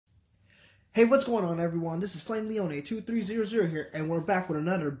Hey, what's going on, everyone? This is Flame Leone 2300 here, and we're back with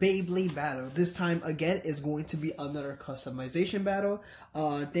another Beyblade battle. This time, again, is going to be another customization battle.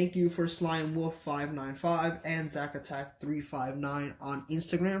 Thank you for Slime Wolf 595 and ZackAttack359 on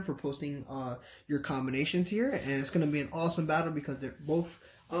Instagram for posting your combinations here, and it's going to be an awesome battle because they're both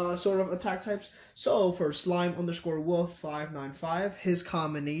sort of attack types. So, for Slime_Wolf 595, his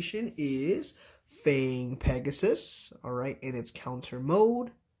combination is Fang Pegasus, alright, in its counter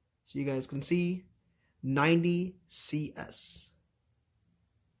mode. So you guys can see 90 CS.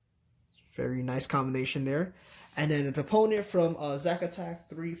 Very nice combination there. And then its opponent from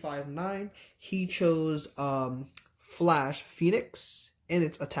ZackAttack359, he chose Flash Phoenix in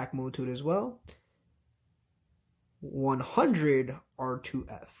its attack mode to it as well. 100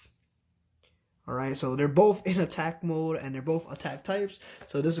 R2F. Alright, so they're both in attack mode and they're both attack types.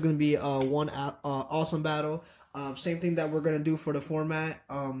 So this is going to be one awesome battle. Same thing that we're going to do for the format.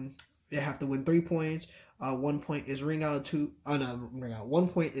 You have to win 3 points. 1 point is ring out, 1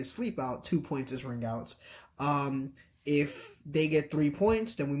 point is sleep out, 2 points is ring outs. If they get 3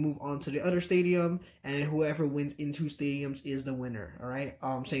 points, then we move on to the other stadium, and whoever wins in 2 stadiums is the winner. Alright,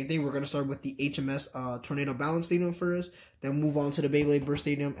 same thing, we're going to start with the HMS Tornado Balance Stadium first, then move on to the Beyblade Burst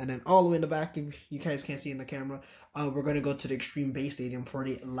Stadium, and then all the way in the back, if you guys can't see in the camera, we're going to go to the Extreme Base Stadium for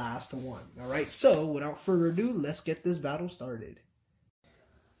the last one. Alright, so without further ado, let's get this battle started.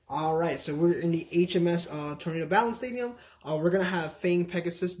 Alright, so we're in the HMS Tornado Balance Stadium. We're going to have Fang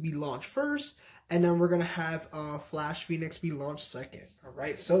Pegasus be launched first, and then we're going to have Flash Phoenix be launched second.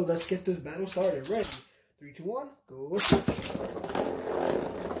 Alright, so let's get this battle started. Ready? 3, 2, 1, go. Go shoot.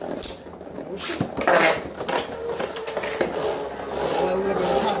 A little bit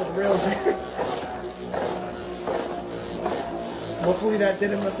on top of the rails there. Hopefully that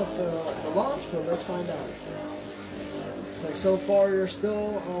didn't mess up the launch, but let's find out. Like, so far, you're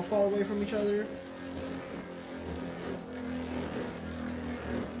still far away from each other.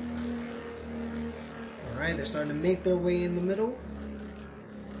 Alright, they're starting to make their way in the middle.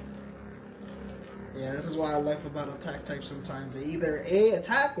 Yeah, this is what I like about attack types sometimes. They either A,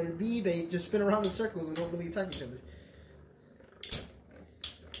 attack, or B, they just spin around in circles and don't really attack each other.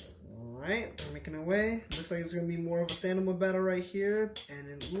 Alright, they're making their way. Looks like it's going to be more of a stand-up battle right here. And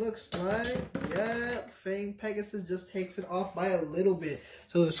it looks like, yeah, Fang Pegasus just takes it off by a little bit.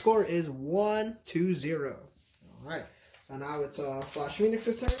 So the score is 1-0. Alright, so now it's Flash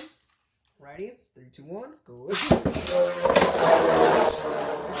Phoenix's turn. Ready? 3, 2, 1, go.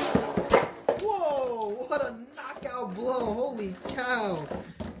 Whoa, what a knockout blow. Holy cow.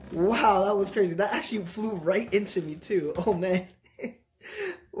 Wow, that was crazy. That actually flew right into me too. Oh, man.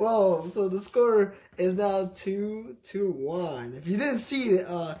 Whoa, so the score is now 2-1. If you didn't see it,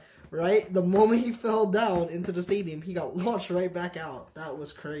 right, the moment he fell down into the stadium, he got launched right back out. That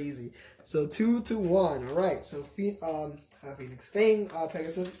was crazy. So 2-1. All right, so Phoenix Fang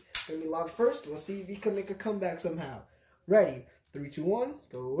Pegasus gonna be launched first. Let's see if he can make a comeback somehow. Ready? 3, 2, 1,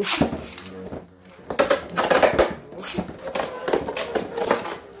 go.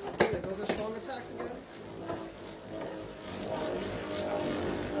 There goes the strong attacks again.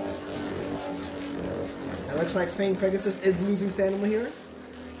 It looks like Fang Pegasus is losing stamina here.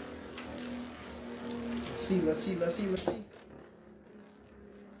 Let's see.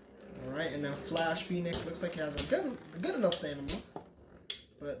 Alright, and now Flash Phoenix looks like he has a good enough stamina.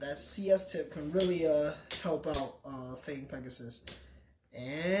 But that CS tip can really help out Fang Pegasus.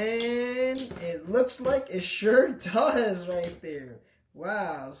 And it looks like it sure does right there.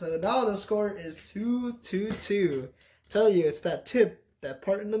 Wow, so now the score is 2-2. Tell you, it's that tip. That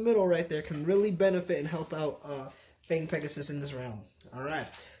part in the middle right there can really benefit and help out Fang Pegasus in this round. Alright,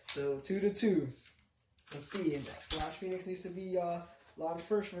 so 2-2. Let's see if Flash Phoenix needs to be launched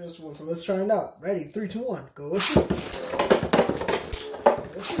first for this one. So let's try it out. Ready? 3, 2, 1. Go.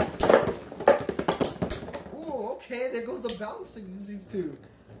 Ooh, okay, there goes the balancing these two.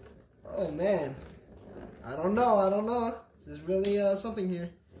 Oh, man. I don't know. This is really something here.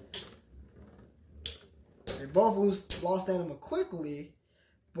 They both lost stamina quickly,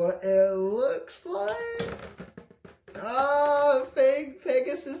 but it looks like Fang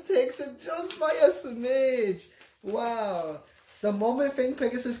Pegasus takes it just by a smidge. Wow. The moment Fang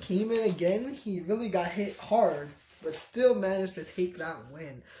Pegasus came in again, he really got hit hard, but still managed to take that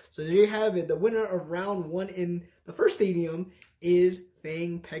win. So there you have it. The winner of round 1 in the first stadium is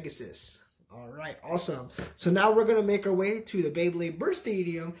Fang Pegasus. Alright, awesome. So now we're going to make our way to the Beyblade Burst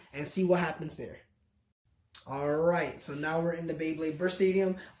Stadium and see what happens there. Alright, so now we're in the Beyblade Burst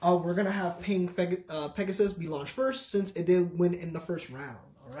Stadium. We're going to have Fang Pegasus be launched first since it did win in the first round.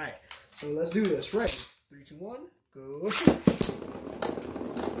 Alright, so let's do this. Ready? 3, 2, 1, go.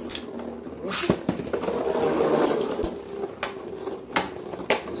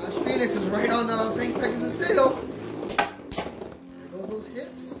 Phoenix is right on Fang Pegasus' tail. There goes those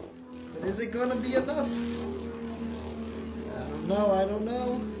hits. But is it gonna be enough? I don't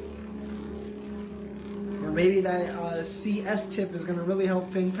know. Or maybe that CS tip is gonna really help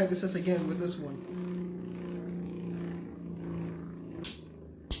Fang Pegasus again with this one.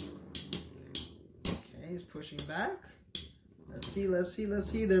 Okay, he's pushing back. Let's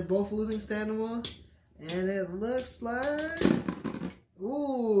see. They're both losing stamina. And it looks like...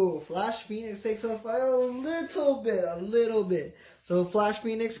 Ooh, Flash Phoenix takes off by a little bit. So Flash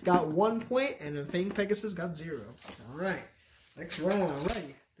Phoenix got 1 point, and then Fang Pegasus got 0. Alright, next round.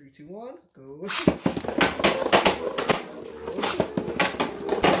 Ready? 3, 2, 1, go.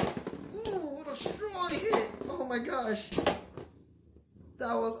 Ooh, what a strong hit. Oh my gosh.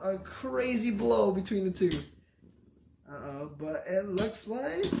 That was a crazy blow between the two. But it looks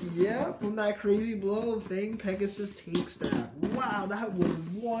like, yeah, from that crazy blow, Fang Pegasus takes that. Wow, that was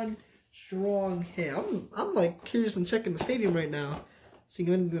one strong hit. I'm like curious and checking the stadium right now. Seeing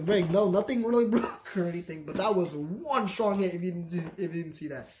anything to break. No, nothing really broke or anything, but that was one strong hit if you didn't see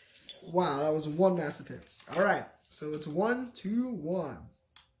that. Wow, that was one massive hit. Alright, so it's 1, 2, 1.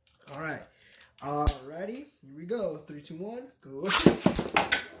 Alright. Ready? Here we go. 3, 2, 1, go.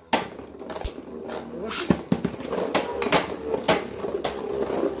 Go.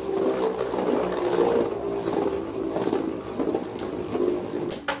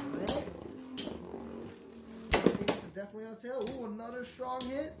 Ooh, another strong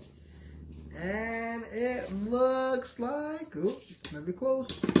hit. And it looks like... Ooh, it's might be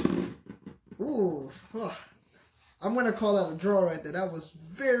close. Ooh. I'm going to call that a draw right there. That was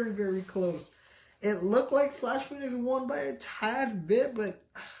very, very close. It looked like Flash Phoenix won by a tad bit, but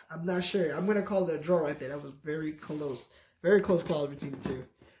I'm not sure. I'm going to call it a draw right there. That was very close. Very close call between the two.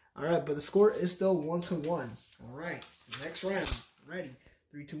 Alright, but the score is still 1-1. Alright, next round. Ready?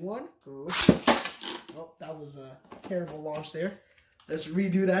 3, 2, 1, go. Oh, that was a terrible launch there. Let's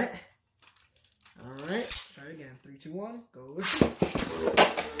redo that. Alright, try it again. 3, 2, 1, go.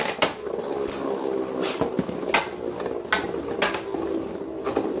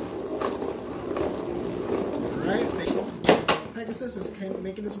 Alright, Pegasus is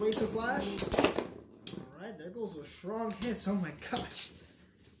making his way to Flash. Alright, there goes those strong hits. Oh my gosh.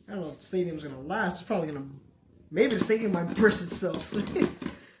 I don't know if the stadium's going to last. It's probably going to... Maybe the stadium might burst itself.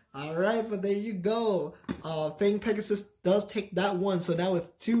 Alright, but there you go. Fang Pegasus does take that one. So now it's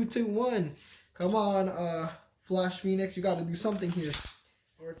 2-1. Come on, Flash Phoenix. You got to do something here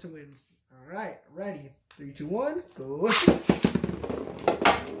or to win. Alright, ready. 3, 2, 1, go.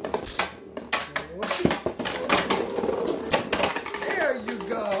 There you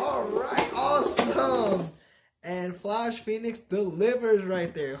go. Alright, awesome. And Flash Phoenix delivers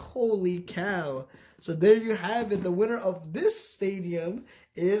right there. Holy cow. So there you have it. The winner of this stadium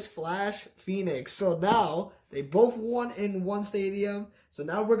is Flash Phoenix. So now they both won in one stadium. So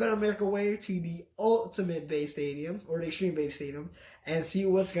now we're going to make our way to the Ultimate Base Stadium, or the Extreme Base Stadium, and see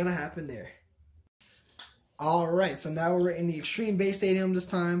what's going to happen there. Alright, so now we're in the Extreme Base Stadium this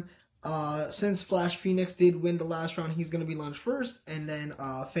time. Since Flash Phoenix did win the last round, he's going to be launched first, and then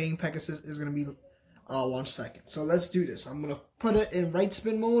Fang Pegasus is going to be launched second. So let's do this. I'm going to put it in right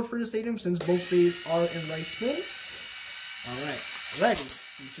spin mode for the stadium, since both bays are in right spin. Alright, ready?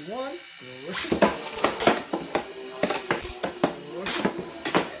 3, 2, 1, go.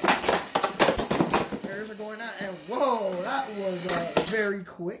 Are going out, and whoa, that was very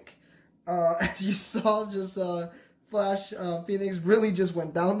quick. As you saw, just Flash Phoenix really just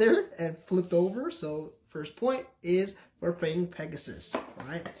went down there and flipped over. So first point is for Fang Pegasus. All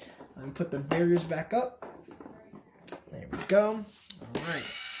right, let me put the barriers back up. There we go. All right,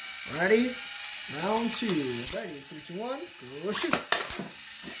 ready? Round 2. Ready? 3, 2, 1. Go shoot.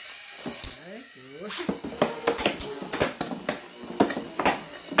 Okay, go shoot.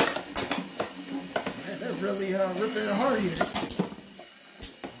 Really ripping it hard here.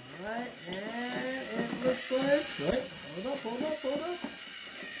 Alright, and it looks like... Wait, hold up.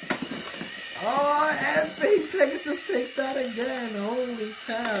 Oh, and Fang Pegasus takes that again. Holy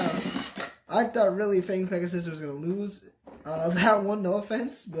cow. I thought really Fang Pegasus was going to lose that one, no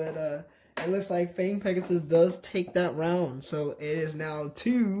offense. But it looks like Fang Pegasus does take that round. So it is now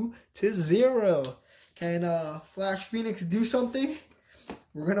 2-0. Can Flash Phoenix do something?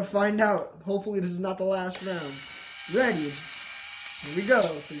 We're going to find out. Hopefully this is not the last round. Ready. Here we go.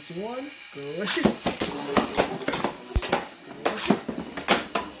 3, 2, 1. Go shoot. Go shoot.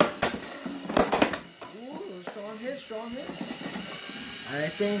 Ooh, strong hits. I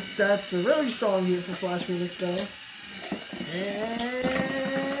think that's a really strong hit for Flash Phoenix though.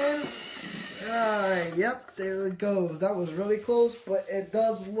 And... Yep, there it goes. That was really close, but it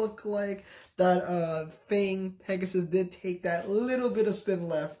does look like that Fang Pegasus did take that little bit of spin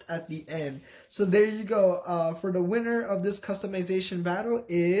left at the end. So there you go. For the winner of this customization battle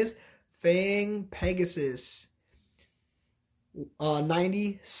is Fang Pegasus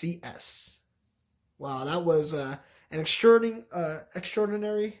 90 CS. Wow, that was an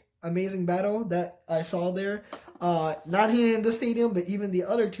extraordinary, amazing battle that I saw there. Not here in the stadium, but even the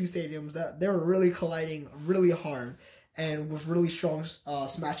other two stadiums, that they were really colliding really hard and with really strong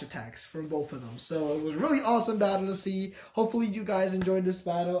smash attacks from both of them. So it was really awesome battle to see. Hopefully you guys enjoyed this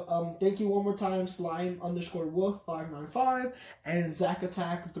battle. Thank you one more time, Slime_Wolf595 and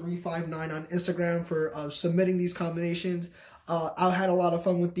ZachAttack359 on Instagram for submitting these combinations. I had a lot of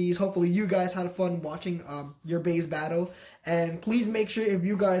fun with these. Hopefully you guys had fun watching your base battle. And please make sure, if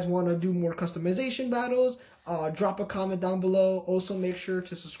you guys want to do more customization battles, drop a comment down below. Also make sure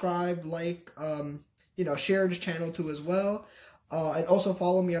to subscribe, like, share this channel too as well. And also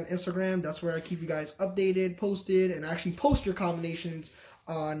follow me on Instagram. That's where I keep you guys updated, posted, and actually post your combinations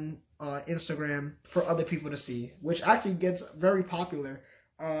on Instagram for other people to see, which actually gets very popular.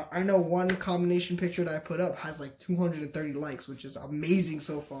 I know one combination picture that I put up has like 230 likes, which is amazing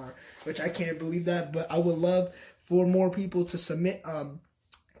so far, which I can't believe that, but I would love for more people to submit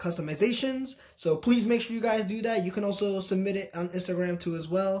customizations, so please make sure you guys do that. You can also submit it on Instagram too as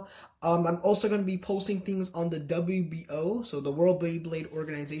well. I'm also going to be posting things on the WBO, so the World Beyblade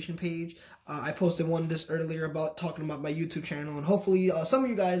Organization page. I posted one this earlier about talking about my YouTube channel, and hopefully some of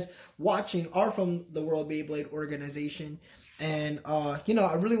you guys watching are from the World Beyblade Organization. And, I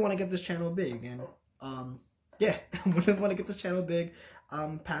really want to get this channel big. And, yeah, I really want to get this channel big.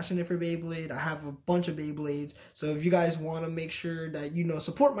 I'm passionate for Beyblade. I have a bunch of Beyblades. So if you guys want to make sure that,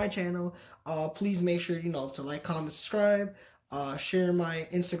 support my channel, please make sure, to like, comment, subscribe, share my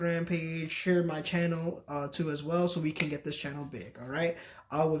Instagram page, share my channel, too as well, so we can get this channel big, all right?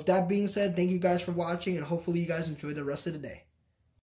 With that being said, thank you guys for watching, and hopefully you guys enjoy the rest of the day.